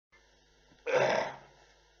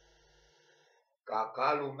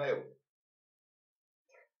Cacalul meu.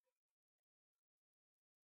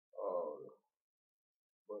 Oh,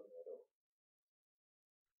 bă, mereu.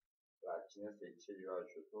 La cine să-i ceri eu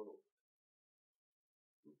ajutorul?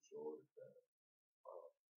 Ușor,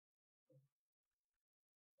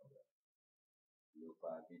 eu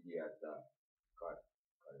familia ta. Care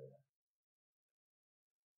era?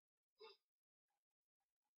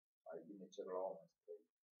 Mai bine cer la om străin.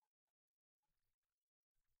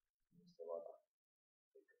 Nu se va da.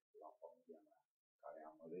 Decât la familia mea, care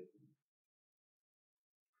am rătit.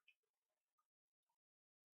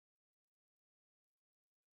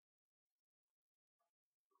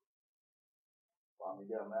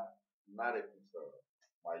 Familia mea n-are cum să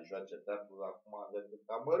mai joace teatru acum decât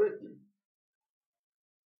amărâtii.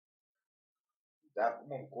 De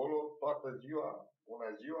acum încolo, toată ziua,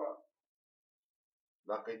 bună ziua,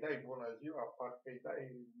 dacă îi dai bună ziua, parcă îi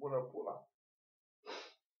dai bună pula.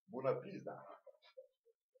 Bună pizda.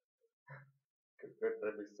 Cred că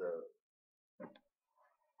trebuie să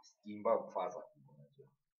schimbăm faza cu bună ziua.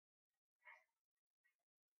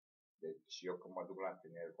 Deci eu când mă duc la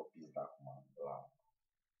întâlnire cu pizda acum, la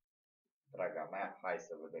draga mea, hai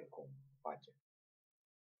să vedem cum face.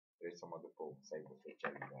 Trebuie să mă duc pe un site de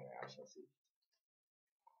socializare, așa să zic.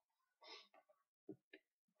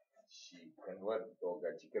 Și când văd o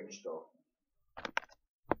gagică mișto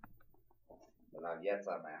la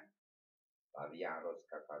viața mea, la via în roz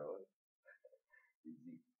cacaroz, îi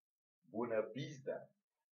zic, bună pizdă!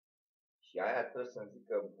 Și aia trebuie să-mi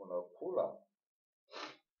zică bună pula.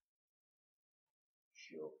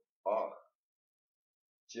 Și eu,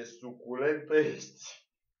 ce suculentă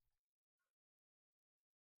ești!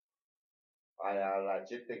 Aia, la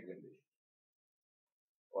ce te gândești?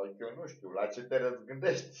 Adică eu nu știu, la ce te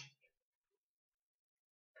răzgândești?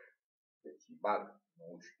 Deci bag,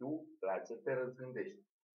 nu știu la ce te răzgândești.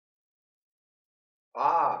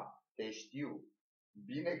 Te știu.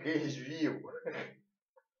 Bine că ești viu.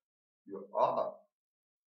 Eu,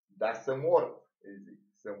 dar să mor, îi zic,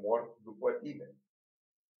 să mor după tine.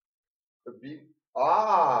 Bine,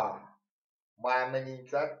 m-ai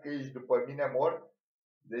amenințat că ești după mine mort?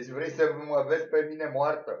 Deci vrei să mă vezi pe mine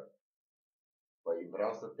moartă? Păi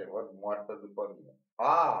vreau să te văd moartă după mine.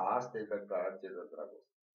 Asta e declarație de dragoste.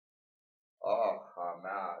 A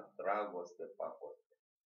mea, dragoste, pacoste.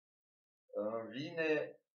 Îmi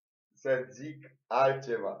vine să zic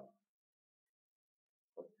altceva.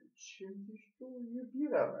 Ce zici tu,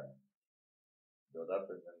 iubirea mea?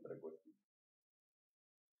 Deodată ne îndrăgostim.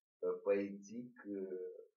 Păi zic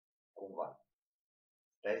cumva.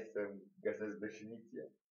 Stai să-mi găsesc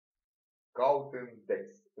definiția. Caut în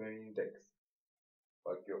index.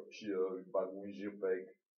 Fac eu și eu îi bag un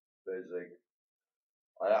JPEG de jeg.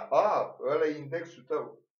 Aia, ăla e indexul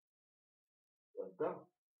tău. Da.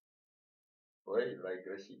 Băi, l-ai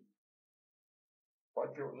greșit.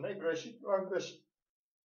 Fac eu, n-ai greșit, l-am greșit.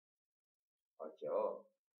 Face,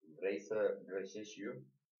 vrei să greșești și eu?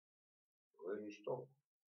 Băi, mișto.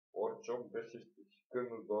 Orice om greșește și când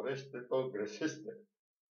nu dorește, tot greșește.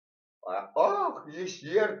 Aia, ești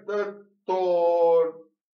iertător.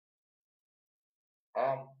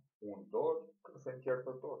 Am un dor că sunt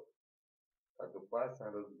iertător. Dar după aia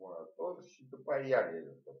sunt răzbunător și după aia iar e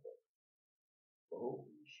iertător.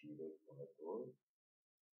 Și răzbunător?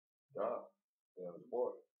 Da, în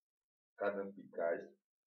zbor. Cad în picaj.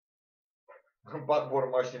 Îmi bag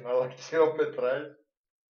bormașina la kilometraj.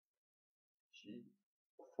 Și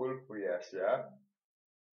fâlpâie așa.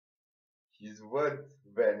 Și-ți văd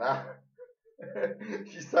vena.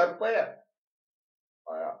 Și sar pe ea.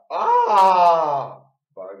 Aia.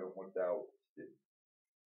 Bagă multe aur.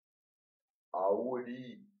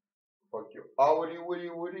 Aurii. Fac eu.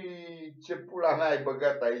 Uri. Ce pula mea ai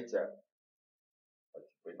băgat aici?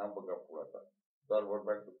 Păi n-am băgat pula ta. Doar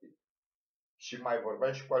vorbeam cu tine. Și mai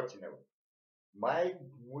vorbeam și cu altcineva. Mai ai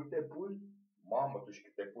multe puli? Mamă, tu și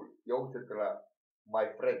câte puli. Ia uite-te la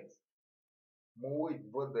My Friends. Mă uit,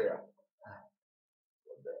 văd de ea.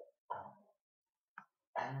 Văd de ea.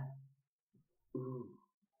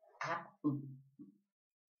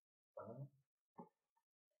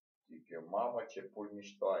 Zic eu, mamă, ce pul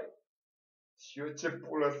mișto ai. Și eu ce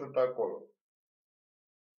pulă sunt acolo.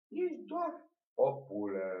 Ești doar o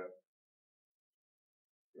pulă.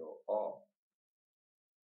 Eu,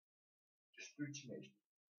 știu cine ești.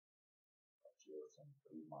 Eu sunt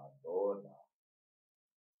prima donna.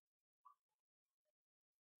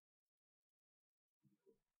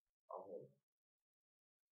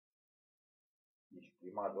 Ești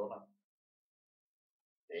prima donna?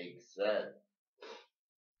 Exact.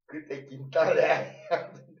 Câte chintale ai?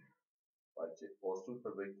 Face 100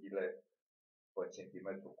 de kg pe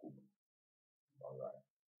centimetru cub. Alright.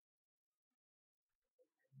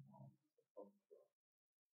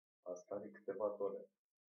 Asta are câteva tone.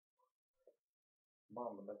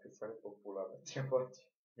 Mamă, dacă sare populară, ce faci?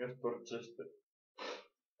 Mi-o storcește.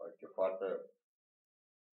 Face fată.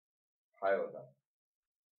 Hai odată.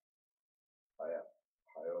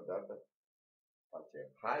 Hai odată.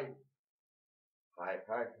 Face hai. Hai.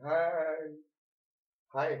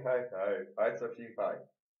 Hai să fii hai.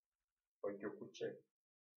 Fac eu cu ce?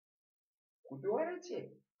 Cu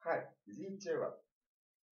deoarece. Hai, zi ceva.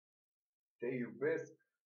 Te iubesc.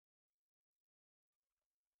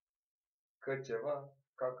 Că ceva,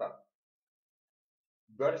 caca.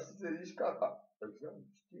 Doar să te zici caca. Exact,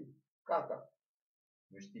 știi, caca.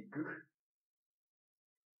 Nu știi câh?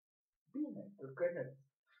 Bine, căcănet.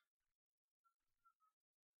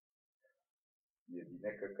 E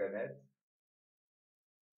bine căcănet?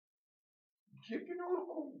 E bine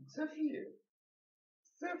oricum, să fie.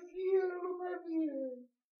 Să fie lumea vie.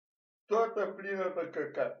 Toată plină de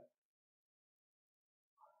căcat.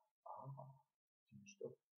 Ce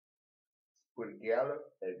mișto.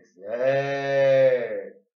 Spârgheală? Exact.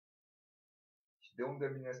 Și de unde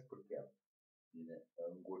vine spârgheală? Vine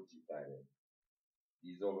îngurgitare,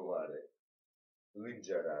 izolare,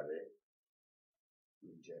 îngerare.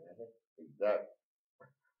 Îngerare? Exact.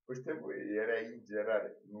 Uite, băi, era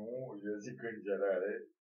ingerare. Nu, eu zic îngerare.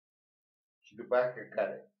 Și după aia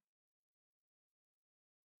căcare.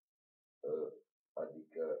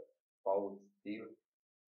 Adică pauz stil.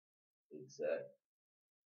 Exact.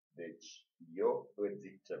 Deci, eu îți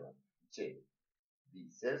zic ceva. Ce?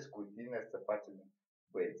 Visez cu tine să facem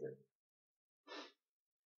băiețel.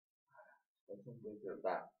 Facem băiețel,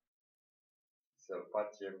 da. Să-l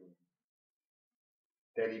facem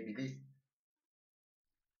teribilist.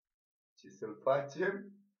 Și să-l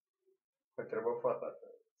facem, întrebă fata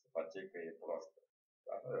să face că e proastă.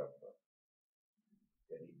 Dar nu e proastă.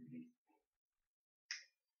 Teribilist.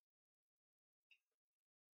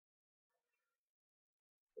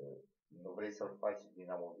 Nu vrei să-l faci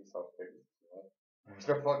dinamovist sau steril?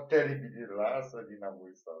 Să fac teribil, lasă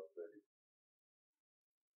dinamovist sau steril.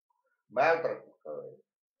 Mai al trecut că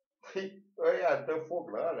ăia dă foc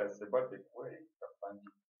la alea, se bate cu ei,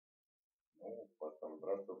 captanii. Nu, asta îl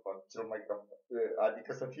vreau să fac cel mai captan.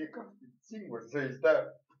 Adică să fie captan singur, să-i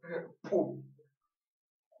stea pum.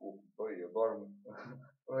 Băi, eu dorm.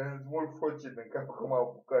 Îmi mult focit în cap cum au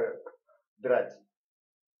apucat dragi.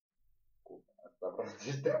 Asta vreau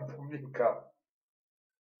să-i stea pum din cap.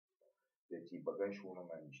 Deci îi băgăm și unul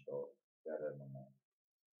mai mișto, chiar rămâne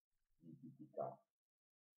Nipitica.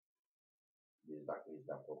 Deci dacă ești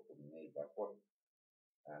de acord cu mine, ești de acord?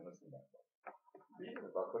 Aia nu sunt de acord. Bine,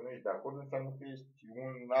 dacă nu ești de acord, înseamnă că ești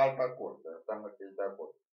un alt acord, înseamnă că ești de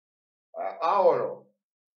acord. Aolo!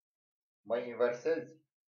 Mă inversezi?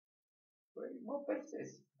 Păi mă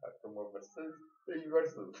versezi. Dacă mă versezi, te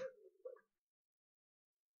inversez.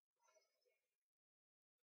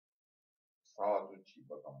 Sau atunci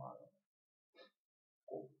băgăm mare.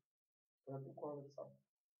 Cum? Raducu Alexandru.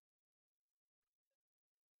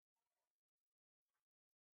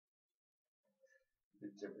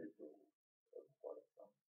 De ce vrei tu Raducu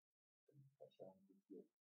Alexandru? Așa am zis eu.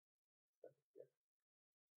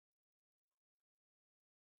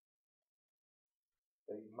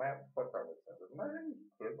 Păi mai am făcut Alexandru. Mai am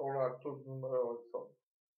nimic. Le dau la tot numărul Alexandru.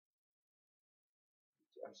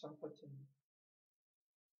 Deci așa îmi facem.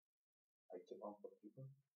 Ai ceva împotrivă?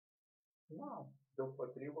 Nu.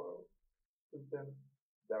 Deopotrivă suntem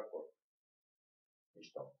de acord.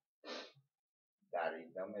 Mișto. Dar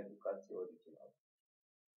îi dăm educație originală.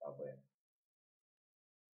 Da, băie.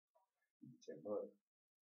 Zice, bă,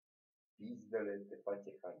 pizdele te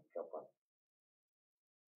face handicapat.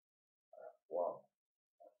 Wow.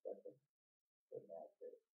 Așa că femeia te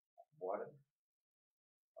coboară,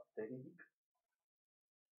 te ridică.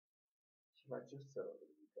 Și la ce să o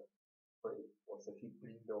ridică? Păi, o să fii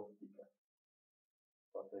plin de optică.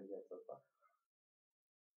 Toată viața ta.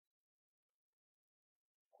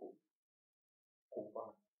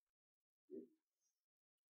 Cumva.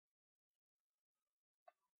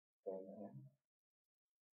 Femeia.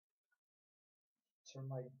 Cel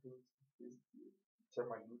mai dulce chestie. Cel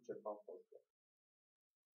mai dulce fapt ăsta.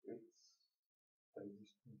 Îți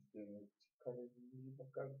trăiești niște emoții care nici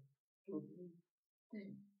măcar tu nu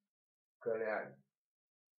știi că le ai.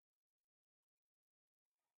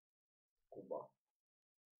 Cumva.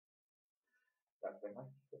 Dacă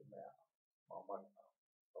n-ai fi femeia, mama ta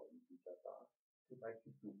sau iubita ta, tu n-ai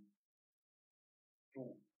fi tu.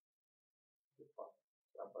 Tu, de fapt,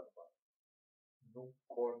 la bărbat, nu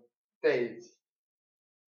contezi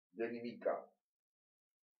de nimica.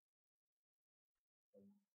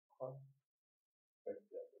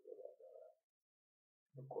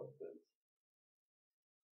 Nu contează.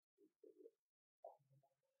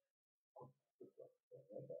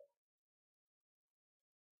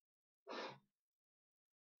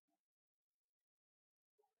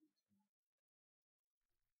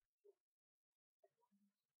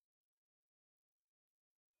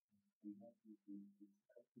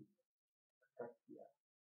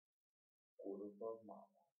 Curva mama,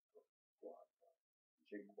 toată,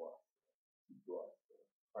 gegoasă, idoasă,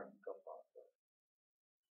 handicapată,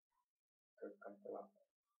 călcată la mea,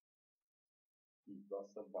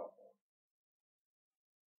 idoasă babă,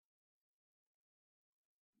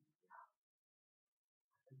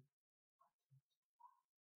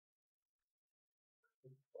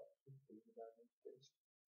 îți face pâinea neștești.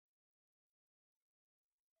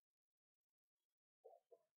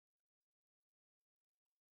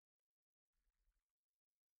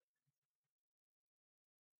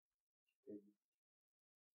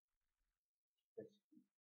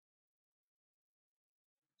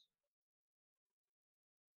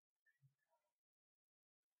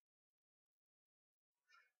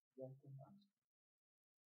 Iată naște,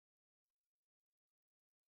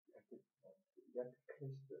 iată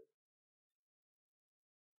crește.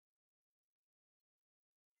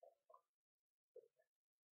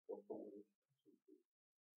 O să urăști acest lucru.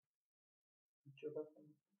 Niciodată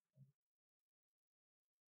nu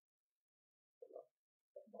se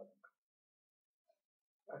lasă.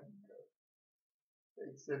 Adică,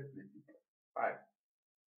 exemplifică. Hai.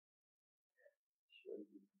 Și eu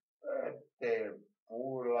zic, te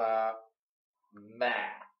pula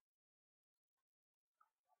mea.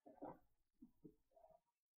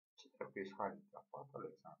 Ce trebuie să faci? La poate,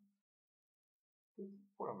 Alexandru?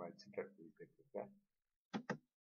 Pula mea, ce trebuie să faci?